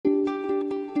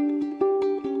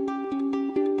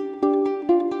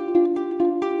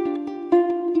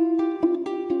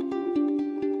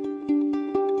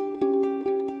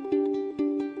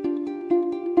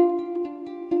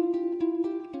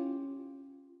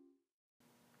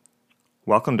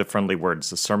Welcome to Friendly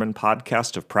Words, the sermon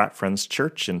podcast of Pratt Friends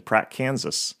Church in Pratt,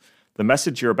 Kansas. The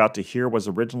message you're about to hear was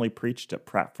originally preached at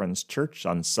Pratt Friends Church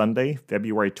on Sunday,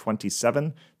 February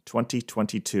 27,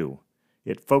 2022.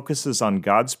 It focuses on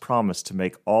God's promise to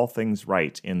make all things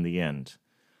right in the end.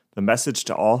 The message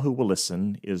to all who will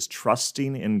listen is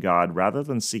trusting in God rather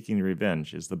than seeking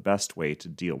revenge is the best way to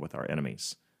deal with our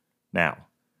enemies. Now,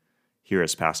 here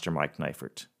is Pastor Mike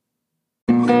Neifert.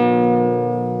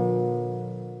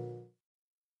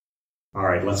 All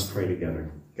right, let's pray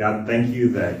together. God, thank you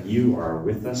that you are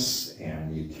with us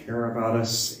and you care about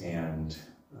us, and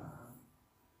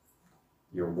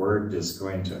your word is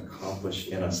going to accomplish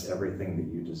in us everything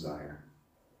that you desire.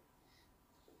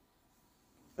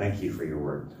 Thank you for your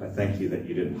word. I thank you that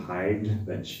you didn't hide,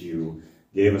 that you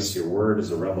gave us your word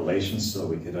as a revelation so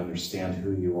we could understand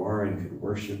who you are and could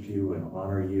worship you and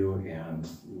honor you and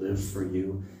live for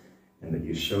you, and that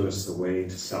you showed us the way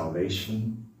to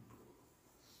salvation.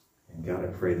 And God, I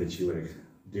pray that you would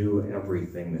do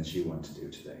everything that you want to do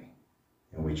today.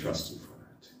 And we trust you for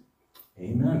that.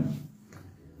 Amen.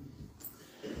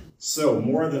 So,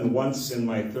 more than once in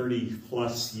my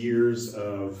 30-plus years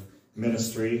of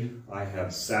ministry, I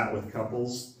have sat with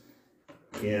couples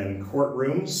in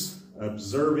courtrooms,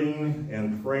 observing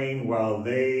and praying while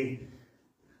they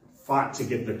fought to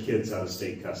get their kids out of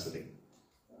state custody.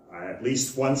 At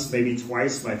least once, maybe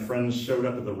twice, my friends showed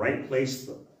up at the right place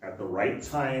at the right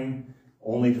time,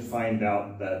 only to find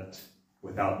out that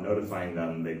without notifying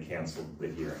them, they'd canceled the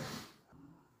hearing.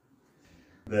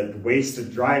 The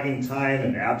wasted driving time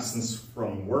and absence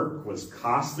from work was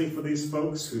costly for these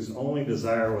folks whose only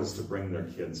desire was to bring their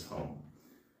kids home.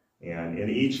 And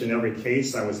in each and every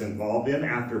case I was involved in,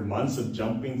 after months of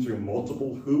jumping through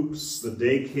multiple hoops, the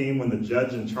day came when the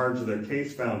judge in charge of their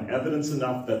case found evidence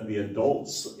enough that the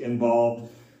adults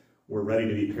involved were ready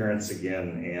to be parents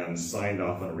again and signed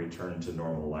off on a return to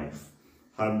normal life.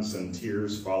 Hugs and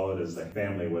tears followed as the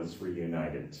family was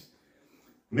reunited.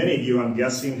 Many of you, I'm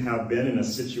guessing, have been in a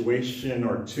situation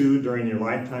or two during your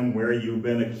lifetime where you've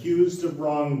been accused of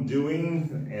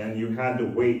wrongdoing and you had to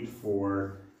wait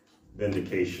for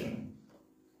vindication.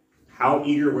 How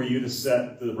eager were you to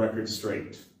set the record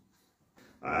straight?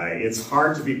 It's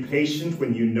hard to be patient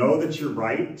when you know that you're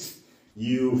right.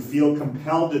 You feel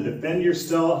compelled to defend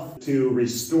yourself, to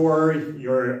restore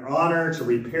your honor, to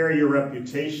repair your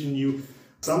reputation. You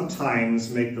sometimes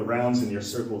make the rounds in your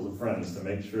circles of friends to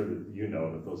make sure that you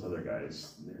know that those other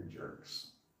guys, they're jerks.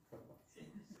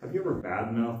 Have you ever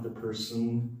badmouthed the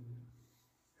person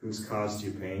who's caused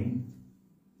you pain?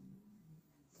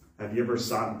 Have you ever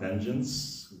sought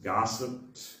vengeance,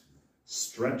 gossiped,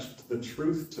 stretched the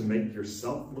truth to make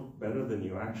yourself look better than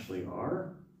you actually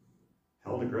are?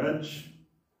 Held a grudge?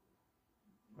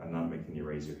 I'm not making you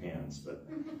raise your hands, but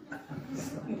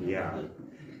yeah.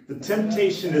 The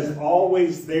temptation is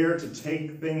always there to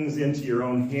take things into your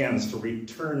own hands, to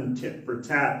return tit for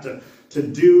tat, to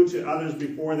do to others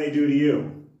before they do to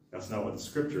you. That's not what the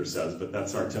scripture says, but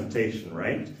that's our temptation,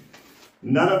 right?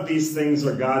 None of these things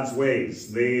are God's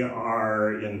ways. They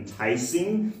are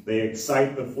enticing, they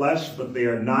excite the flesh, but they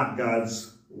are not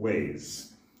God's ways.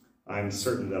 I'm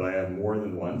certain that I have more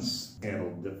than once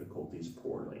handled difficulties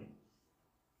poorly.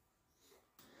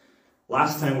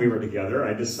 Last time we were together,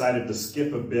 I decided to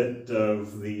skip a bit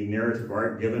of the narrative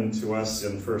arc given to us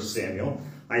in 1 Samuel.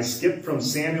 I skipped from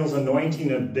Samuel's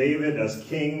anointing of David as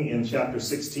king in chapter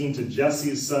 16 to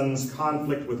Jesse's son's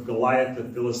conflict with Goliath, the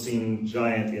Philistine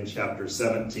giant, in chapter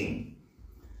 17.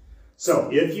 So,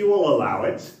 if you will allow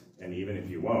it, and even if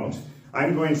you won't,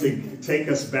 I'm going to take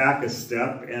us back a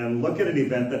step and look at an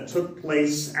event that took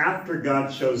place after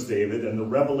God chose David and the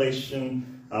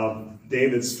revelation of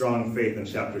David's strong faith in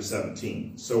chapter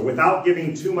 17. So without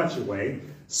giving too much away,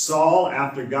 Saul,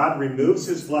 after God removes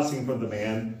his blessing from the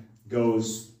man,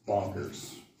 goes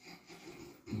bonkers.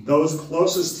 Those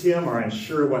closest to him are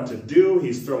unsure what to do.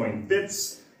 He's throwing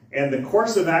fits. And the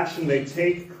course of action they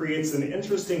take creates an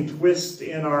interesting twist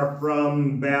in our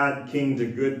from bad king to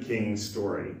good king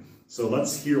story. So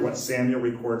let's hear what Samuel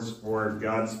records for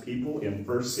God's people in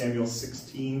 1 Samuel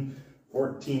 16,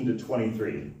 14 to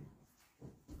 23.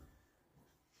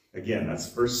 Again,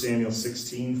 that's 1 Samuel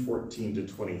 16, 14 to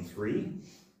 23.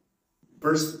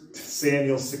 1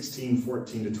 Samuel 16,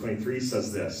 14 to 23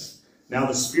 says this. Now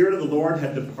the Spirit of the Lord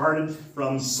had departed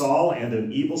from Saul, and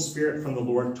an evil spirit from the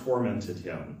Lord tormented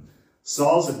him.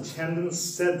 Saul's attendants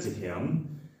said to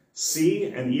him, "See,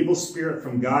 an evil spirit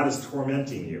from God is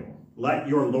tormenting you. Let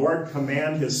your Lord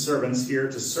command his servants here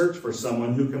to search for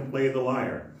someone who can play the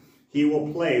lyre. He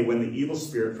will play when the evil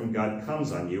spirit from God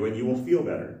comes on you, and you will feel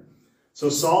better." So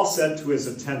Saul said to his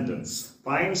attendants,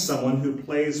 find someone who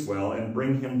plays well and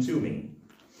bring him to me."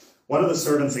 One of the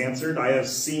servants answered, "I have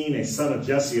seen a son of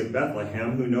Jesse of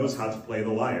Bethlehem who knows how to play the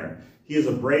lyre. He is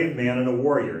a brave man and a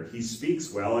warrior. He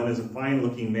speaks well and is a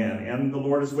fine-looking man, and the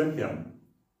Lord is with him."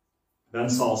 Then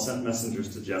Saul sent messengers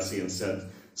to Jesse and said,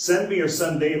 "Send me your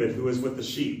son David, who is with the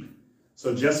sheep."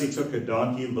 So Jesse took a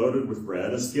donkey loaded with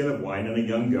bread, a skin of wine, and a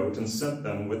young goat, and sent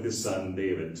them with his son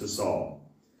David to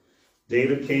Saul.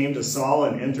 David came to Saul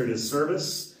and entered his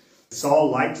service.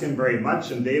 Saul liked him very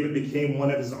much, and David became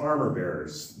one of his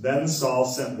armor-bearers. Then Saul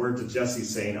sent word to Jesse,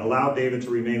 saying, "Allow David to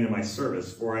remain in my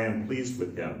service, for I am pleased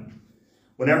with him."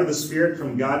 Whenever the Spirit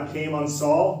from God came on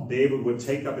Saul, David would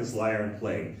take up his lyre and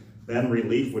play. Then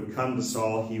relief would come to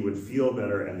Saul, he would feel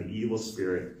better, and the evil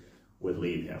spirit would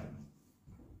leave him.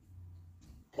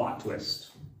 Plot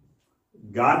twist.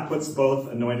 God puts both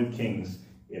anointed kings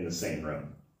in the same room.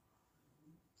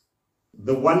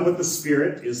 The one with the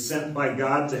Spirit is sent by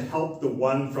God to help the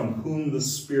one from whom the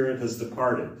Spirit has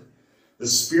departed. The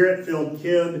Spirit-filled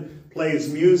kid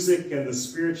plays music, and the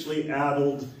spiritually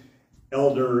addled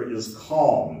elder is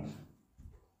calmed.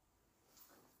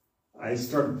 I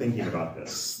started thinking about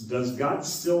this. Does God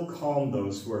still calm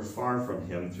those who are far from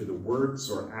him through the words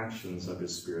or actions of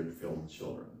his Spirit-filled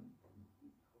children?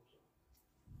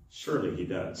 Surely he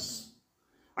does.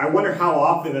 I wonder how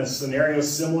often a scenario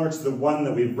similar to the one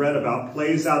that we've read about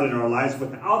plays out in our lives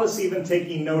without us even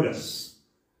taking notice.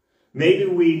 Maybe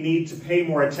we need to pay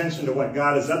more attention to what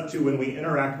God is up to when we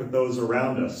interact with those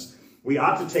around us. We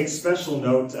ought to take special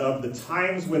note of the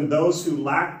times when those who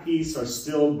lack peace are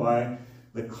stilled by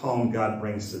the calm God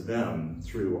brings to them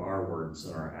through our words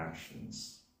and our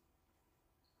actions.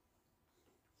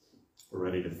 We're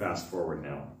ready to fast forward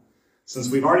now. Since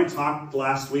we've already talked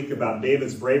last week about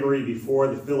David's bravery before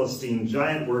the Philistine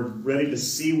giant, we're ready to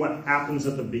see what happens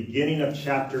at the beginning of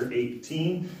chapter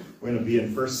 18. We're going to be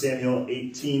in 1 Samuel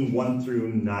 18, 1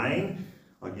 through 9.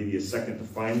 I'll give you a second to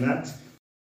find that.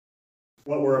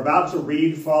 What we're about to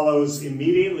read follows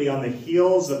immediately on the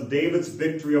heels of David's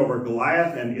victory over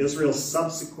Goliath and Israel's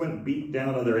subsequent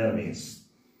beatdown of their enemies.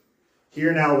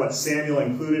 Hear now what Samuel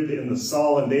included in the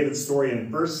Saul and David story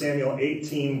in 1 Samuel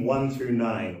 18, 1 through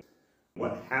 9.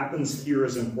 What happens here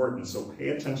is important, so pay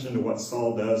attention to what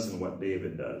Saul does and what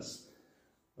David does.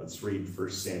 Let's read 1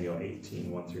 Samuel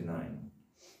 18, 1 through 9.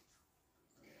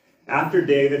 After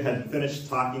David had finished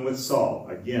talking with Saul,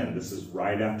 again, this is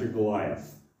right after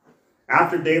Goliath.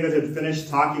 After David had finished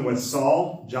talking with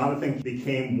Saul, Jonathan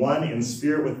became one in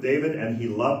spirit with David, and he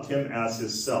loved him as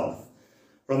himself.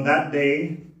 From that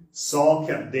day, Saul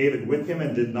kept David with him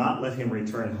and did not let him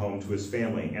return home to his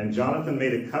family. And Jonathan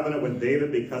made a covenant with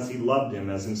David because he loved him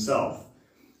as himself.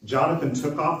 Jonathan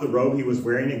took off the robe he was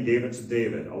wearing and gave it to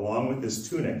David, along with his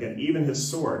tunic and even his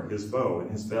sword, his bow,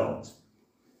 and his belt.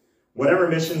 Whatever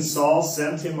mission Saul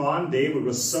sent him on, David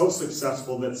was so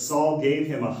successful that Saul gave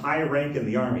him a high rank in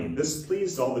the army. This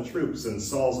pleased all the troops and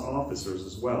Saul's officers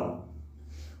as well.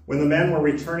 When the men were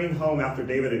returning home after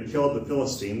David had killed the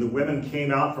Philistine, the women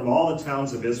came out from all the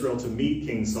towns of Israel to meet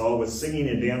King Saul with singing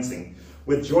and dancing,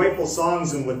 with joyful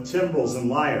songs and with timbrels and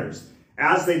lyres.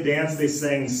 As they danced, they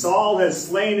sang, "Saul has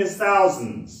slain his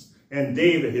thousands, and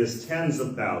David his tens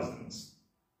of thousands."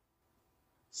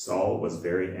 Saul was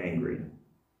very angry.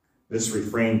 This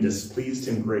refrain displeased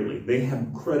him greatly. They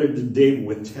had credited David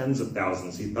with tens of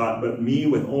thousands, he thought, but me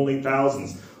with only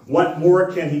thousands. What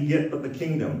more can he get but the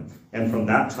kingdom? And from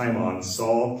that time on,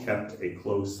 Saul kept a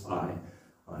close eye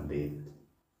on David.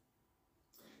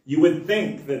 You would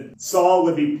think that Saul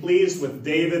would be pleased with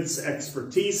David's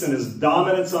expertise and his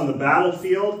dominance on the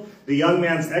battlefield. The young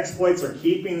man's exploits are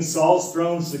keeping Saul's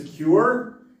throne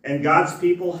secure and God's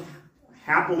people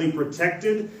happily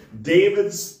protected.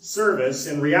 David's service,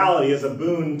 in reality, is a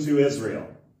boon to Israel.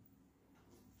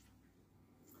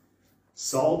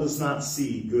 Saul does not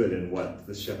see good in what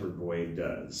the shepherd boy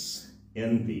does.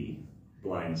 Envy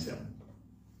blinds him.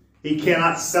 He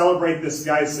cannot celebrate this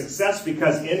guy's success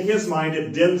because in his mind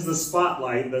it dims the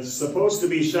spotlight that's supposed to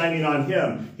be shining on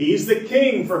him. He's the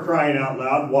king, for crying out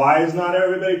loud. Why is not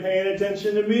everybody paying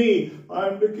attention to me?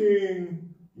 I'm the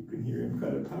king. You can hear him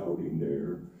kind of pouting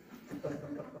there.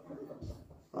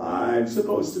 I'm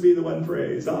supposed to be the one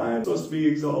praised. I'm supposed to be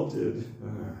exalted.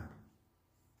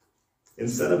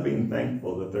 Instead of being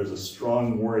thankful that there's a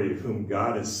strong warrior whom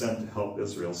God has sent to help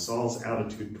Israel, Saul's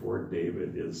attitude toward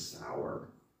David is sour.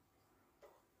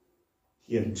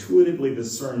 He intuitively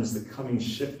discerns the coming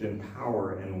shift in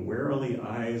power and warily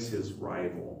eyes his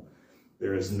rival.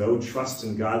 There is no trust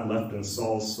in God left in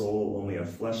Saul's soul, only a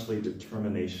fleshly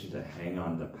determination to hang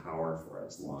on to power for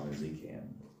as long as he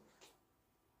can.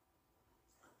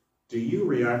 Do you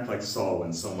react like Saul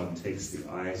when someone takes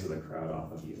the eyes of the crowd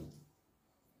off of you?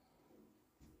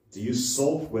 Do you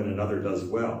sulk when another does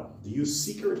well? Do you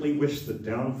secretly wish the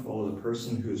downfall of the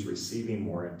person who's receiving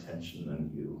more attention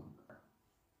than you?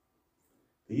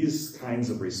 These kinds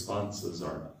of responses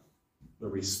are the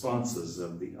responses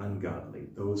of the ungodly,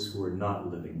 those who are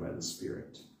not living by the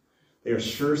Spirit. They are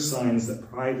sure signs that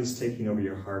pride is taking over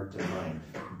your heart and mind.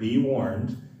 Be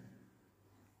warned,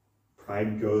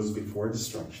 pride goes before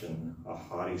destruction, a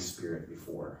haughty spirit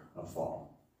before a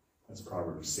fall. That's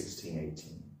Proverbs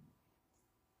 16:18.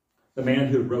 The man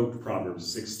who wrote Proverbs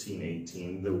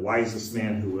 16:18, the wisest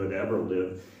man who would ever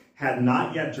live, had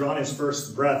not yet drawn his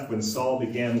first breath when Saul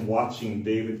began watching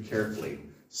David carefully.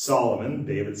 Solomon,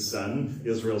 David's son,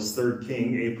 Israel's third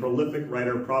king, a prolific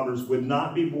writer of Proverbs, would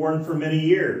not be born for many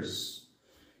years.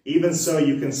 Even so,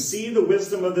 you can see the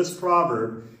wisdom of this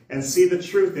proverb and see the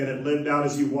truth in it lived out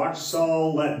as you watch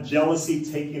Saul let jealousy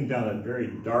take him down a very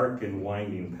dark and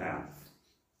winding path.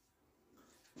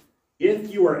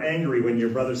 If you are angry when your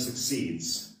brother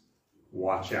succeeds,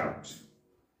 watch out.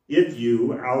 If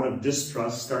you, out of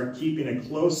distrust, start keeping a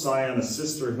close eye on a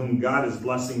sister whom God is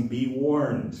blessing, be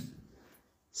warned.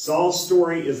 Saul's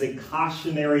story is a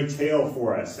cautionary tale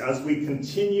for us. As we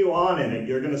continue on in it,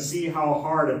 you're going to see how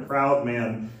hard a proud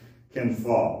man can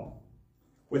fall.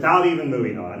 Without even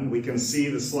moving on, we can see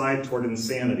the slide toward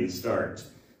insanity start.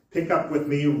 Pick up with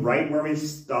me right where we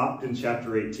stopped in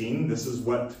chapter 18. This is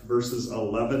what verses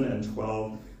 11 and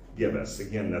 12 give us.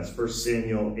 Again, that's 1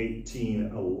 Samuel 10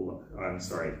 and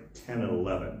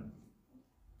 11.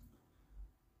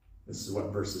 This is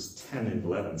what verses 10 and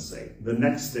 11 say. The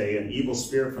next day, an evil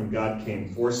spirit from God came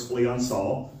forcefully on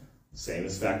Saul. Same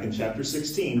as back in chapter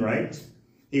 16, right?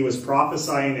 He was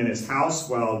prophesying in his house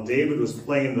while David was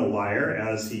playing the lyre,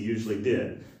 as he usually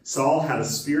did. Saul had a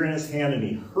spear in his hand, and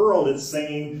he hurled it,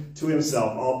 saying to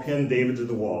himself, "I'll pin David to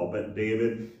the wall." But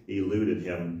David eluded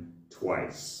him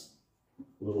twice.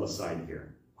 A little aside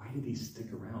here. Why did he stick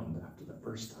around after the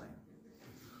first time?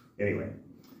 Anyway,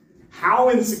 how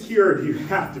insecure do you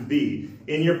have to be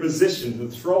in your position to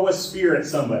throw a spear at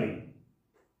somebody?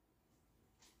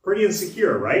 Pretty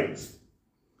insecure, right?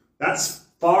 That's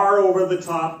far over the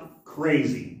top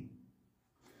crazy.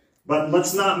 But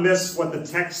let's not miss what the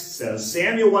text says.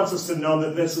 Samuel wants us to know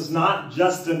that this is not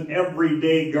just an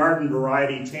everyday garden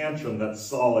variety tantrum that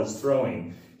Saul is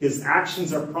throwing. His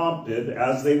actions are prompted,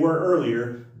 as they were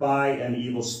earlier, by an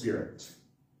evil spirit.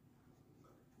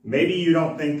 Maybe you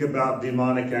don't think about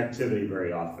demonic activity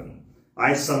very often.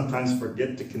 I sometimes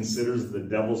forget to consider the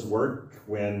devil's work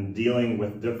when dealing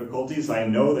with difficulties. I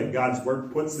know that God's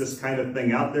work puts this kind of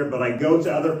thing out there, but I go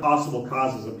to other possible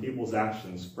causes of people's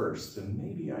actions first, and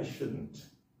maybe I shouldn't.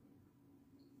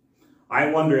 I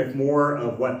wonder if more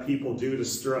of what people do to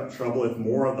stir up trouble, if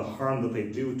more of the harm that they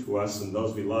do to us and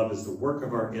those we love is the work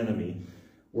of our enemy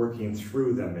working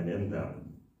through them and in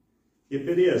them. If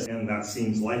it is, and that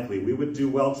seems likely, we would do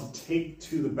well to take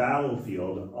to the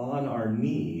battlefield on our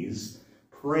knees,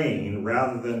 praying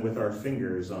rather than with our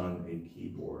fingers on a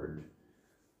keyboard.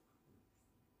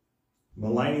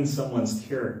 Maligning someone's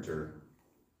character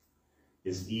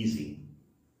is easy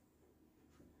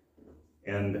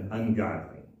and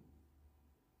ungodly.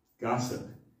 Gossip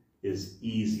is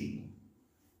easy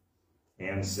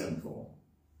and sinful.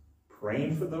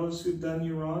 Praying for those who've done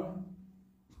you wrong?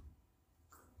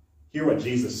 Hear what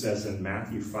Jesus says in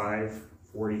Matthew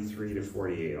 5:43 to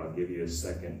 48. I'll give you a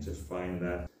second to find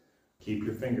that. Keep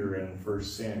your finger in 1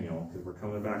 Samuel, because we're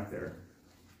coming back there.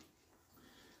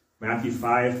 Matthew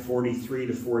 5:43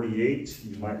 to 48.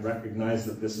 You might recognize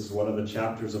that this is one of the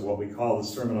chapters of what we call the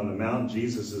Sermon on the Mount.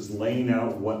 Jesus is laying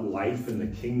out what life in the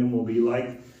kingdom will be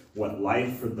like, what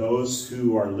life for those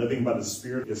who are living by the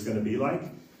Spirit is going to be like.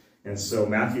 And so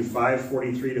Matthew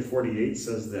 5:43 to 48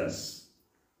 says this: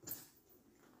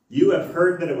 "You have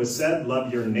heard that it was said,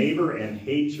 'Love your neighbor and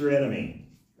hate your enemy.'"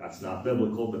 That's not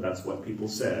biblical, but that's what people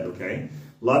said, okay?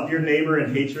 "Love your neighbor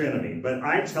and hate your enemy. But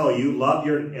I tell you, love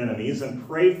your enemies and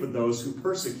pray for those who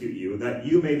persecute you, that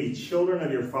you may be children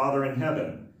of your Father in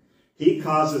heaven. He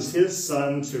causes his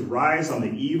sun to rise on the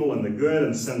evil and the good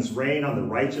and sends rain on the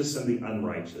righteous and the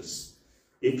unrighteous.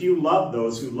 If you love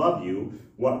those who love you,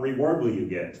 what reward will you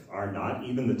get? Are not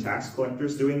even the tax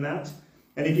collectors doing that?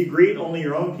 And if you greet only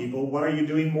your own people, what are you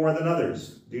doing more than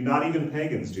others? Do not even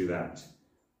pagans do that?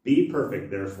 Be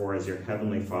perfect, therefore, as your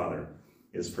heavenly Father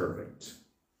is perfect."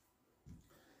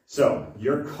 So,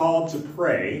 you're called to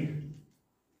pray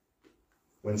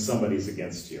when somebody's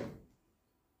against you.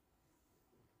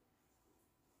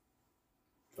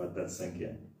 Let that sink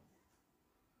in.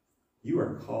 You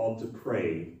are called to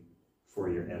pray for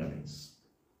your enemies,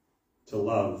 to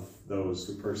love those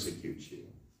who persecute you.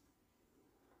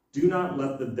 Do not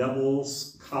let the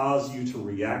devils cause you to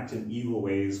react in evil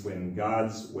ways when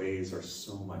God's ways are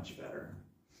so much better.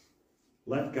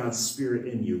 Let God's Spirit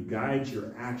in you guide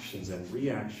your actions and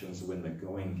reactions when the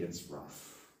going gets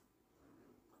rough.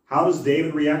 How does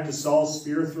David react to Saul's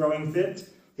spear-throwing fit?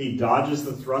 He dodges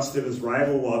the thrust of his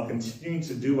rival while continuing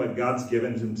to do what God's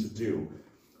given him to do.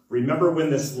 Remember when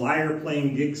this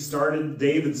lyre-playing gig started?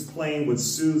 David's playing would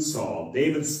soothe Saul.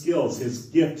 David's skills, his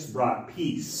gifts brought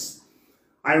peace.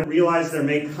 I realize there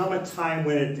may come a time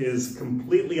when it is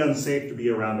completely unsafe to be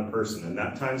around a person, and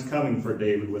that time's coming for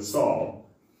David with Saul.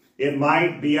 It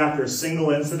might be after a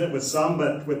single incident with some,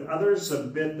 but with others, a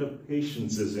bit of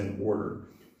patience is in order.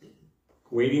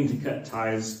 Waiting to cut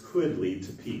ties could lead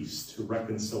to peace, to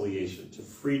reconciliation, to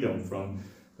freedom from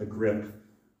the grip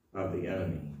of the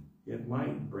enemy. It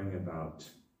might bring about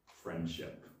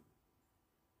friendship.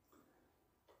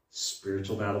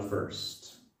 Spiritual battle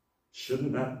first.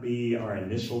 Shouldn't that be our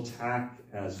initial tack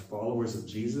as followers of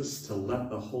Jesus, to let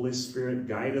the Holy Spirit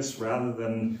guide us rather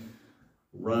than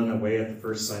run away at the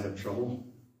first sign of trouble?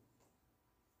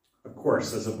 Of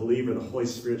course, as a believer, the Holy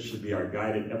Spirit should be our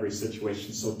guide in every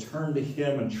situation. So turn to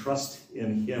him and trust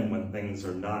in him when things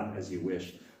are not as you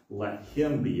wish. Let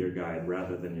him be your guide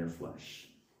rather than your flesh.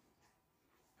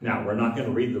 Now, we're not going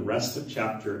to read the rest of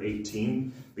chapter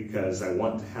 18 because I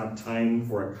want to have time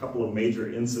for a couple of major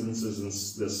incidences in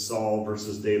this Saul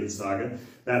versus David saga.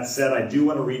 That said, I do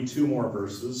want to read two more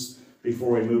verses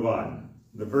before we move on.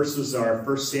 The verses are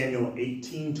 1 Samuel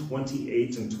 18,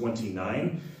 28 and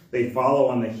 29. They follow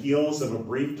on the heels of a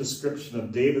brief description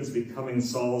of David's becoming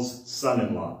Saul's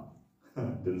son-in-law.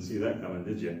 Didn't see that coming,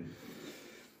 did you?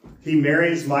 He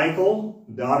marries Michal,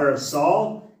 daughter of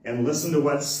Saul, and listen to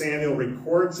what Samuel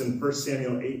records in 1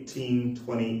 Samuel 18,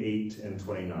 28 and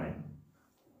 29.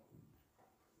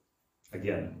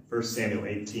 Again, 1 Samuel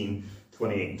 18,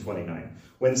 28 and 29.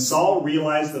 When Saul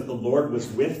realized that the Lord was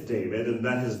with David and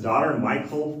that his daughter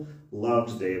Michal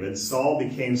loved David, Saul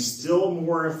became still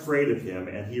more afraid of him,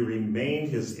 and he remained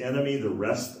his enemy the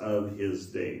rest of his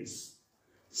days.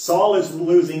 Saul is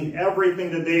losing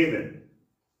everything to David.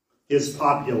 His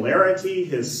popularity,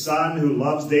 his son who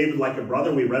loves David like a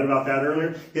brother, we read about that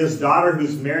earlier, his daughter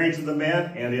who's married to the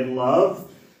man and in love.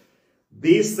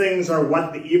 These things are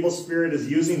what the evil spirit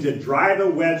is using to drive a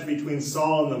wedge between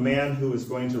Saul and the man who is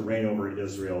going to reign over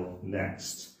Israel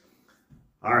next.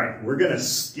 All right, we're going to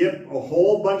skip a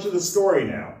whole bunch of the story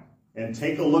now and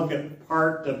take a look at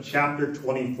part of chapter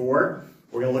 24.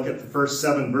 We're going to look at the first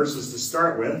 7 verses to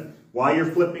start with. While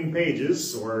you're flipping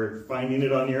pages or finding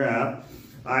it on your app,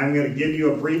 I'm going to give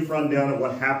you a brief rundown of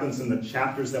what happens in the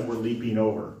chapters that we're leaping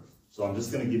over. So I'm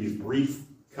just going to give you brief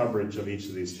coverage of each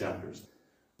of these chapters.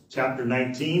 Chapter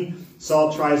 19,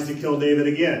 Saul tries to kill David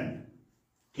again.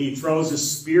 He throws a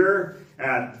spear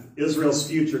at Israel's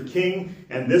future king,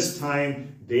 and this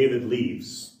time David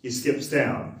leaves. He skips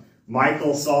down.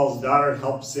 Michal, Saul's daughter,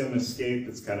 helps him escape.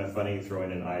 It's kind of funny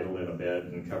throwing an idol in a bed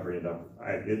and covering it up.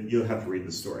 You'll have to read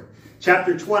the story.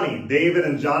 Chapter 20, David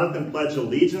and Jonathan pledge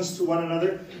allegiance to one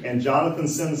another, and Jonathan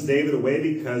sends David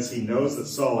away because he knows that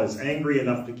Saul is angry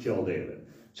enough to kill David.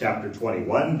 Chapter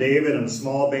 21, David and a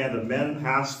small band of men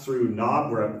pass through Nob,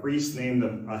 where a priest named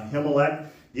Ahimelech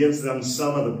gives them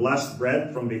some of the blessed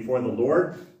bread from before the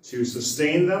Lord to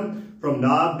sustain them. From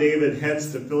Nob, David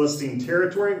heads to Philistine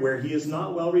territory, where he is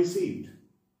not well received.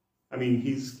 I mean,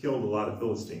 he's killed a lot of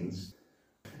Philistines.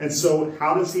 And so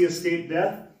how does he escape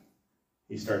death?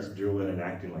 He starts drooling and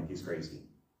acting like he's crazy.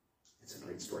 It's a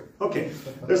great story. Okay,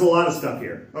 there's a lot of stuff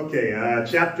here. Okay,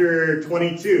 chapter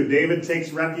 22. David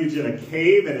takes refuge in a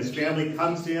cave, and his family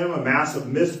comes to him. A mass of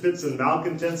misfits and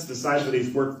malcontents decides that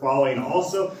he's worth following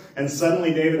also. And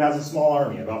suddenly David has a small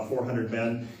army, about 400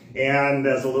 men. And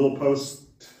as a little post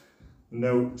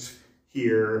note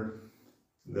here,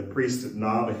 the priest of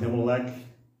Nob, Ahimelech,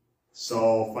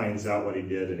 Saul finds out what he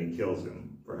did, and he kills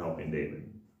him for helping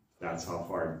David. That's how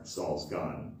far Saul's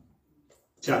gone.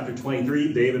 Chapter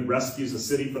 23, David rescues a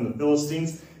city from the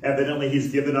Philistines. Evidently,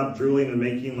 he's given up drooling and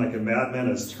making like a madman,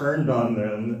 has turned on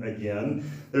them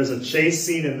again. There's a chase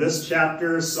scene in this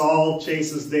chapter. Saul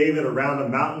chases David around a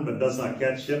mountain, but does not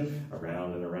catch him.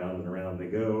 Around and around and around they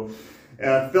go.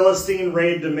 Philistine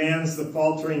raid demands the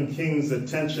faltering king's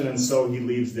attention, and so he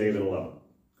leaves David alone.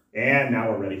 And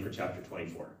now we're ready for chapter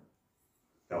 24.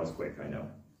 That was quick, I know.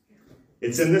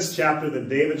 It's in this chapter that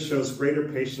David shows greater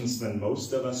patience than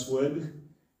most of us would.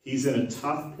 He's in a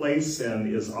tough place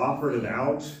and is offered an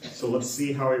out. So let's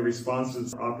see how he responds to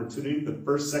this opportunity. The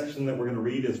first section that we're going to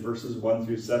read is verses 1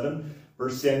 through 7.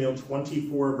 1 Samuel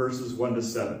 24, verses 1 to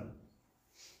 7.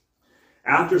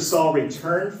 After Saul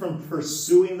returned from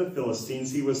pursuing the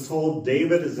Philistines, he was told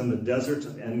David is in the desert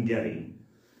of En-Gedi.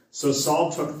 So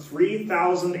Saul took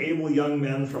 3,000 able young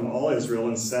men from all Israel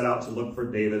and set out to look for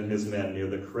David and his men near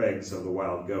the crags of the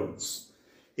wild goats.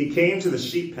 He came to the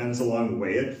sheep pens along the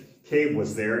way. A cave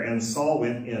was there, and Saul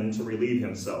went in to relieve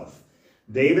himself.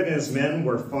 David and his men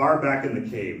were far back in the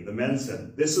cave. The men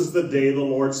said, "This is the day the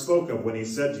Lord spoke of when he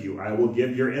said to you, 'I will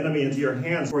give your enemy into your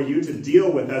hands for you to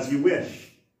deal with as you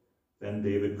wish.'" Then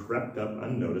David crept up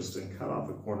unnoticed and cut off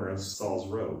a corner of Saul's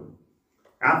robe.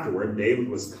 Afterward, David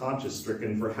was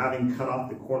conscience-stricken for having cut off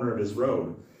the corner of his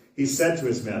robe. He said to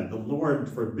his men, "The Lord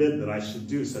forbid that I should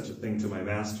do such a thing to my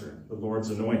master, the Lord's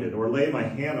anointed, or lay my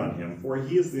hand on him, for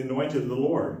he is the anointed of the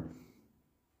Lord."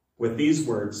 With these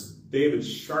words, David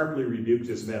sharply rebuked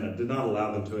his men and did not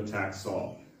allow them to attack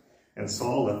Saul. And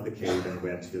Saul left the cave and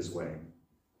went his way.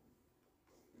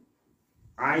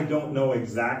 I don't know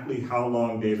exactly how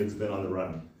long David's been on the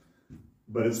run,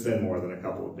 but it's been more than a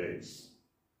couple of days.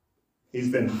 He's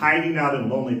been hiding out in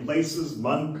lonely places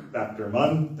month after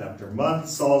month after month.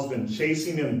 Saul's been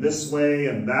chasing him this way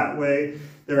and that way.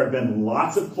 There have been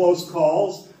lots of close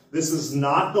calls. This is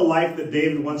not the life that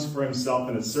David wants for himself,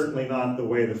 and it's certainly not the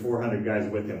way the 400 guys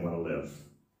with him want to live.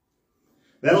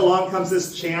 Then along comes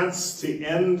this chance to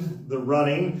end the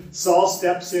running. Saul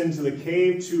steps into the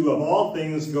cave to, of all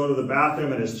things, go to the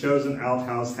bathroom, and his chosen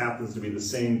outhouse happens to be the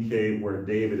same cave where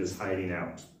David is hiding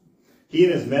out. He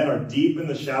and his men are deep in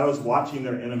the shadows watching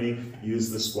their enemy use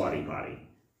the squatty potty.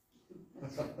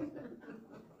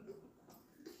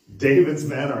 David's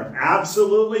men are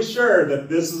absolutely sure that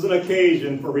this is an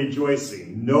occasion for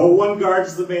rejoicing. No one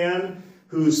guards the man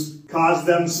who's caused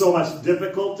them so much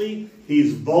difficulty.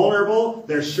 He's vulnerable.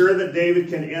 They're sure that David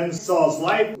can end Saul's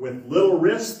life with little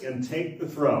risk and take the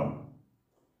throne.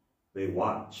 They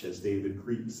watch as David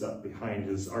creeps up behind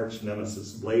his arch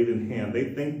nemesis, blade in hand.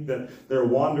 They think that their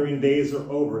wandering days are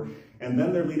over. And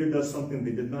then their leader does something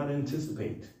they did not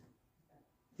anticipate.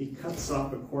 He cuts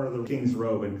off a corner of the king's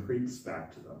robe and creeps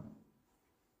back to them.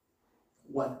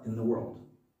 What in the world?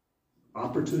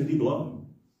 Opportunity blown.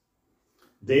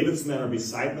 David's men are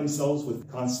beside themselves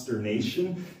with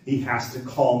consternation. He has to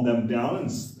calm them down.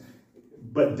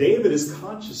 But David is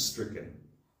conscience-stricken.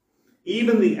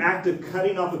 Even the act of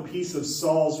cutting off a piece of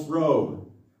Saul's robe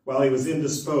while he was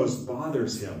indisposed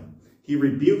bothers him. He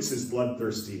rebukes his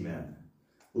bloodthirsty men.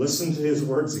 Listen to his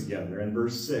words again. They're in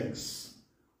verse 6.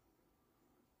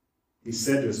 He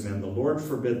said to his men, "The Lord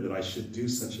forbid that I should do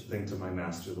such a thing to my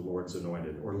master, the Lord's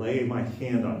anointed, or lay my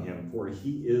hand on him, for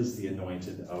he is the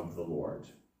anointed of the Lord."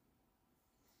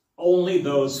 Only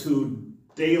those who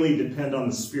daily depend on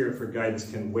the Spirit for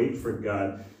guidance can wait for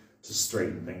God to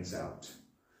straighten things out.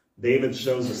 David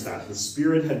shows us that. The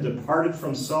Spirit had departed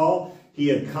from Saul. He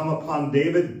had come upon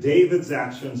David. David's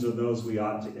actions are those we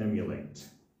ought to emulate.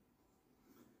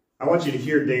 I want you to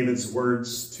hear David's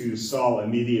words to Saul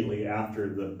immediately after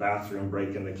the bathroom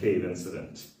break in the cave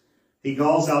incident. He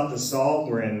calls out to Saul.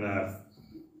 We're in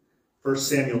 1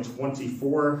 Samuel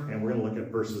 24, and we're going to look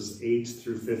at verses 8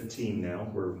 through 15 now.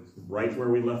 We're right where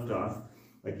we left off.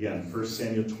 Again, 1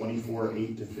 Samuel 24,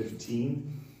 8 to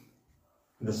 15.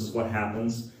 This is what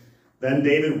happens. Then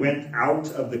David went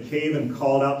out of the cave and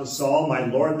called out to Saul, "My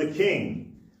lord the king."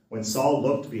 When Saul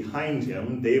looked behind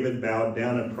him, David bowed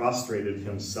down and prostrated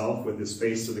himself with his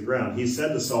face to the ground. He said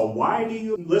to Saul, "Why do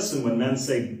you listen when men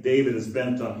say David is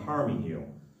bent on harming you?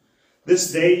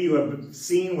 This day you have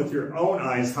seen with your own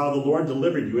eyes how the Lord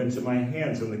delivered you into my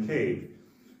hands in the cave.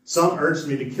 Some urged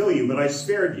me to kill you, but I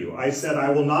spared you. I said,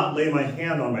 I will not lay my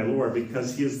hand on my Lord,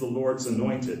 because he is the Lord's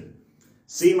anointed.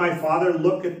 See, my father,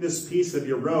 look at this piece of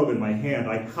your robe in my hand.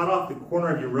 I cut off the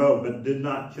corner of your robe, but did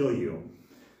not kill you.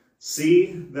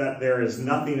 See that there is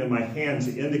nothing in my hand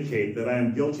to indicate that I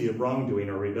am guilty of wrongdoing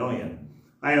or rebellion.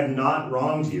 I have not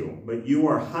wronged you, but you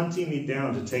are hunting me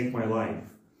down to take my life.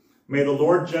 May the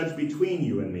Lord judge between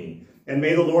you and me, and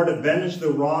may the Lord avenge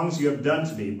the wrongs you have done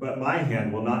to me, but my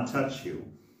hand will not touch you.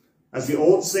 As the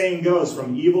old saying goes,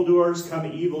 from evildoers come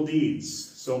evil deeds,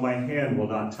 so my hand will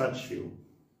not touch you.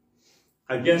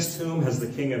 Against whom has the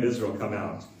king of Israel come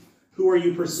out? Who are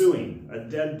you pursuing? A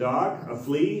dead dog? A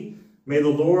flea? May the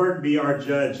Lord be our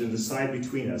judge and decide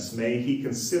between us. May he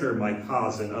consider my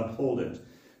cause and uphold it.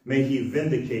 May he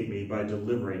vindicate me by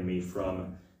delivering me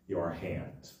from your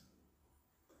hand."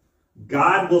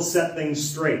 God will set things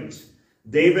straight.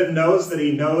 David knows that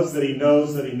he knows that he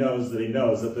knows that he knows that he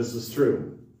knows that this is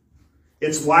true.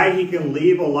 It's why he can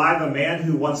leave alive a man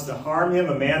who wants to harm him,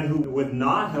 a man who would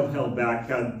not have held back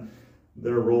had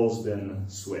their roles been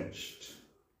switched.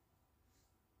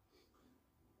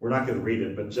 We're not going to read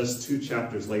it, but just 2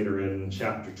 chapters later in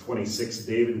chapter 26,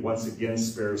 David once again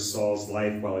spares Saul's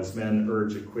life while his men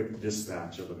urge a quick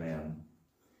dispatch of the man.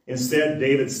 Instead,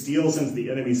 David steals into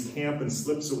the enemy's camp and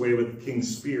slips away with the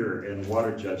king's spear and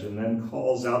water judge, and then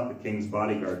calls out the king's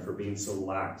bodyguard for being so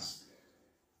lax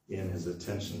in his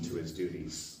attention to his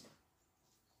duties.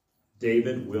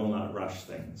 David will not rush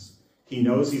things. He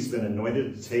knows he's been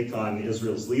anointed to take on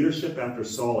Israel's leadership after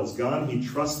Saul is gone. He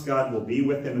trusts God will be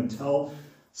with him until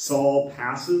Saul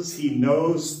passes. He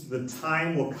knows the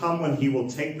time will come when he will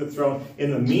take the throne.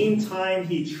 In the meantime,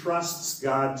 he trusts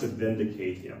God to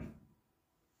vindicate him.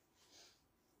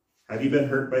 Have you been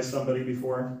hurt by somebody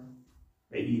before?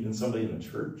 Maybe even somebody in the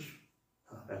church?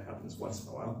 Oh, that happens once in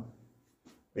a while.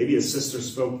 Maybe a sister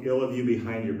spoke ill of you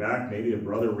behind your back. Maybe a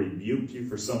brother rebuked you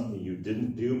for something you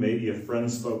didn't do. Maybe a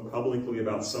friend spoke publicly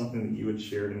about something that you had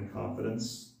shared in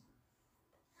confidence.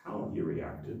 How have you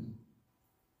reacted?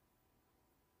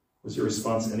 Was your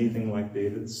response anything like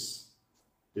David's?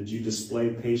 Did you display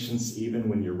patience even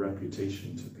when your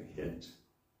reputation took a hit?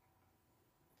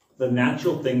 The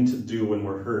natural thing to do when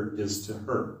we're hurt is to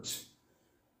hurt.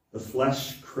 The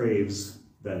flesh craves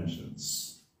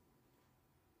vengeance.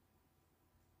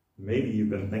 Maybe you've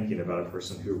been thinking about a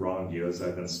person who wronged you as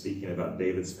I've been speaking about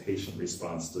David's patient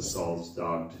response to Saul's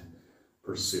dogged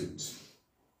pursuit.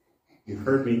 You've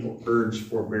heard me urge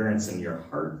forbearance in your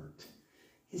heart.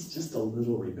 He's just a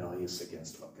little rebellious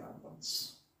against what God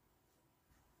wants.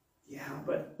 Yeah,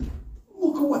 but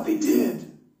look at what they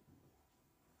did.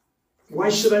 Why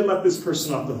should I let this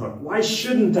person off the hook? Why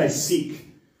shouldn't I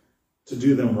seek to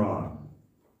do them wrong?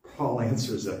 Paul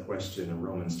answers that question in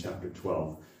Romans chapter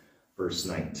 12, verse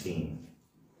 19.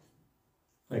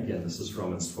 Again, this is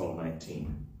Romans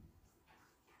 12:19.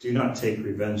 Do not take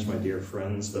revenge, my dear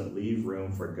friends, but leave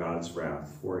room for God's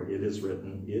wrath, for it is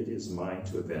written, it is mine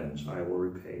to avenge, I will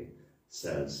repay,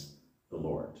 says the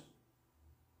Lord.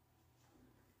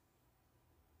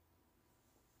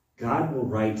 God will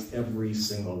right every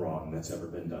single wrong that's ever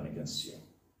been done against you.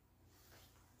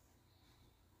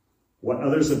 What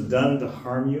others have done to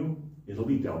harm you, it'll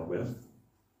be dealt with.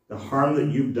 The harm that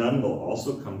you've done will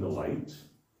also come to light.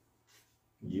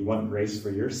 You want grace for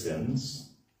your sins,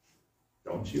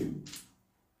 don't you?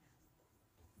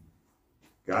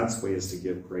 God's way is to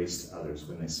give grace to others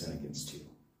when they sin against you.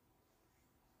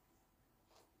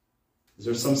 Is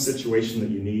there some situation that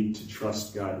you need to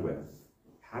trust God with?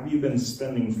 Have you been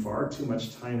spending far too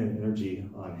much time and energy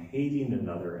on hating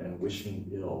another and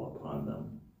wishing ill upon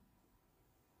them?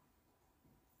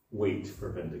 Wait for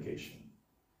vindication.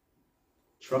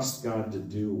 Trust God to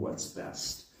do what's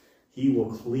best. He will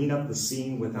clean up the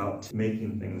scene without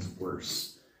making things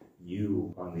worse.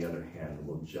 You, on the other hand,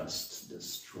 will just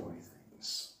destroy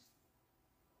things.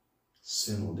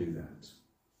 Sin will do that.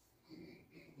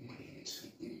 Wait.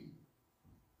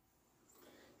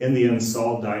 In the end,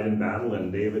 Saul died in battle,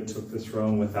 and David took the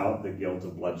throne without the guilt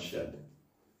of bloodshed.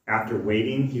 After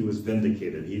waiting, he was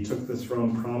vindicated. He took the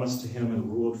throne promised to him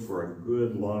and ruled for a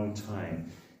good long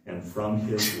time. And from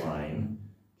his line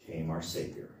came our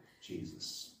Savior,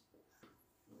 Jesus.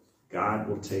 God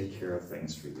will take care of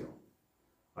things for you.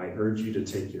 I urge you to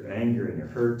take your anger and your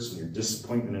hurts and your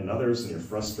disappointment in others and your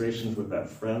frustrations with that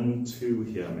friend to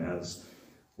him as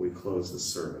we close the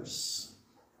service.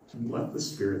 And let the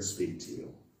Spirit speak to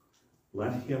you.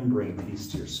 Let him bring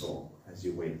peace to your soul as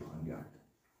you wait upon God.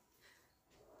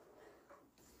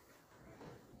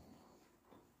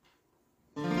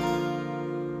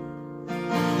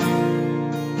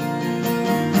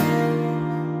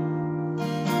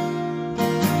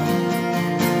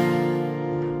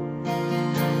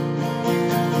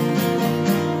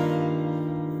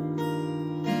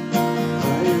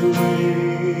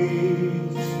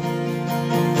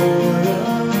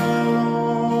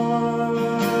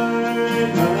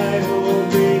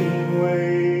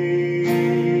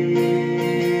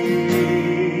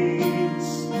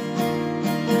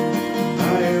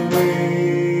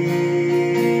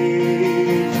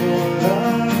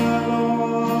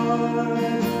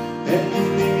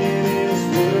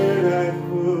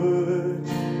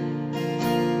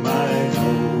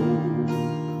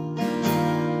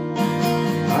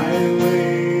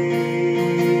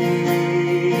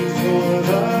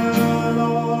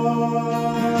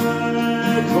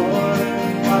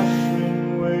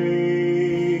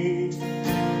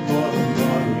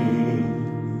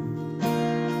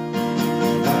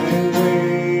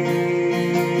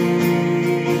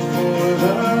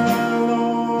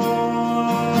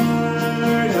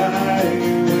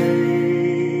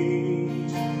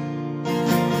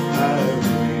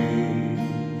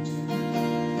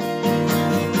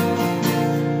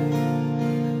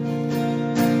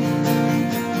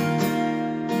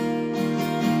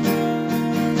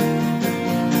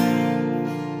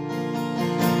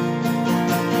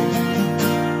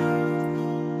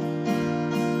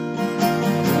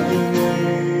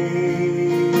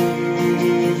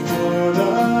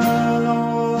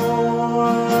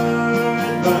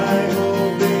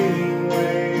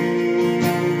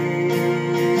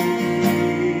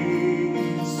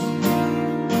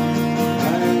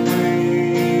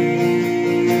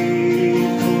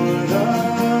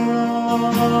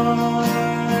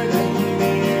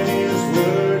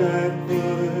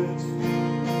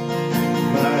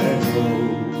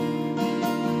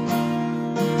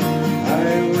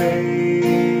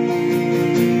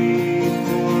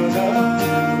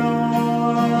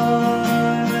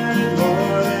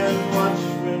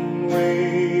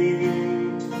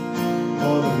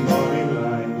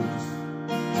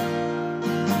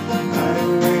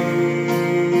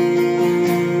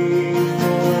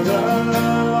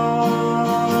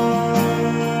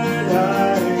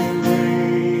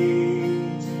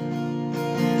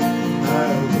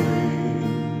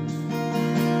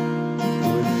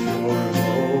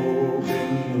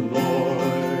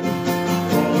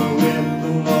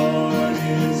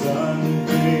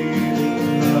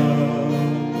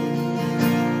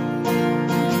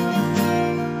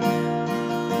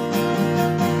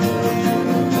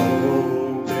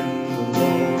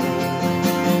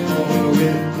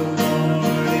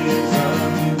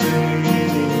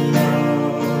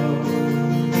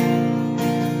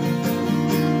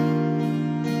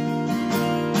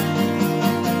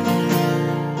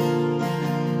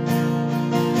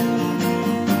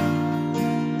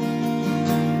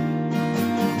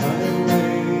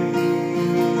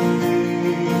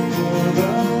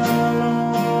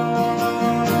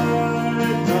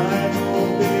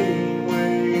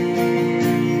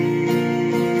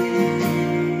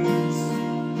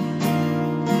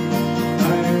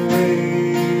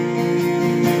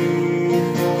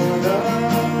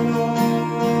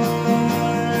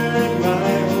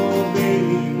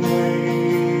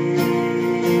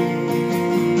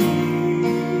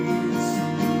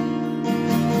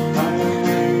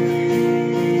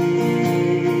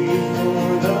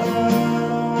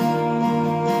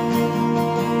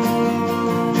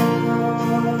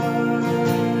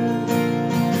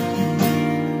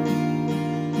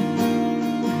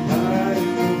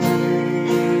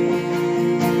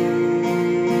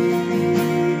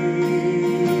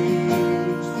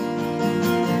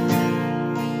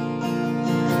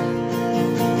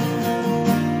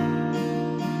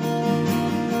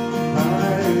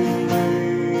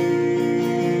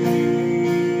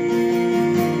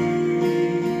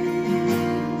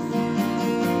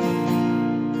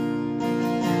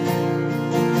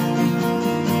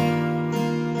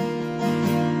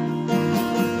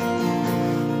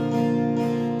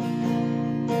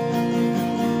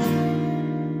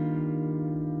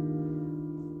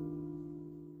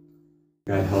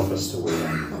 God, help us to wait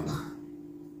on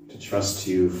you, to trust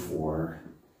you for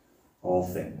all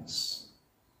things,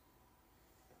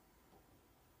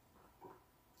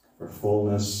 for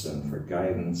fullness and for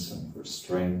guidance and for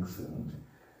strength and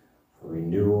for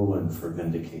renewal and for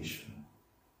vindication.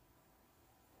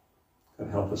 God,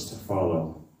 help us to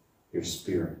follow your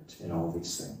Spirit in all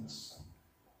these things.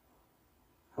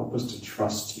 Help us to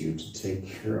trust you to take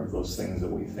care of those things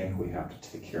that we think we have to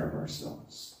take care of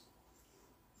ourselves.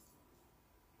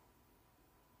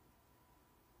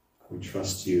 We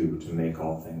trust you to make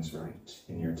all things right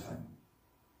in your time,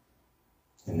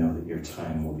 and know that your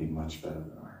time will be much better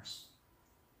than ours.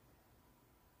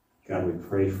 God, we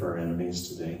pray for our enemies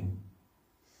today.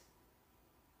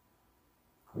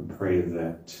 We pray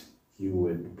that you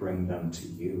would bring them to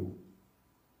you.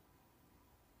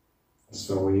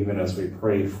 So even as we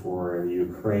pray for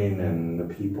Ukraine and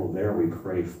the people there, we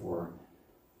pray for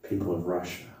people of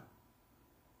Russia.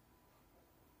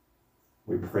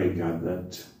 We pray, God,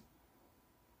 that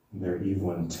their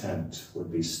evil intent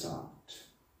would be stopped.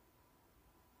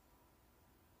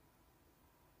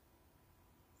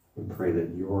 We pray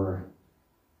that your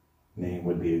name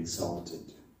would be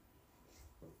exalted.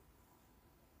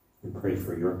 We pray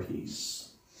for your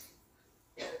peace,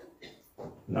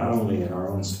 not only in our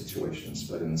own situations,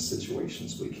 but in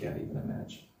situations we can't even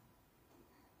imagine.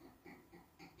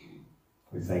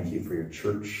 We thank you for your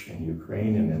church in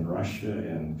Ukraine and in Russia,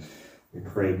 and we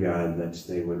pray, God, that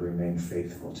they would remain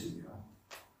faithful to you.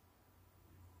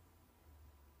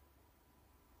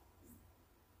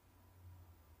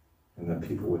 And that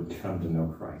people would come to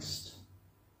know Christ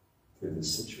through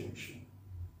this situation.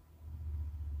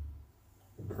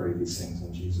 We pray these things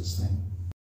in Jesus' name.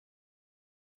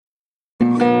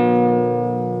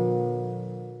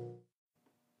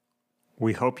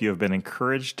 We hope you have been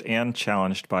encouraged and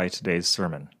challenged by today's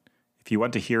sermon. If you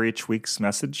want to hear each week's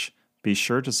message, be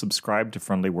sure to subscribe to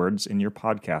Friendly Words in your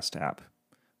podcast app.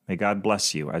 May God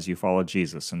bless you as you follow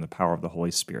Jesus in the power of the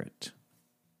Holy Spirit.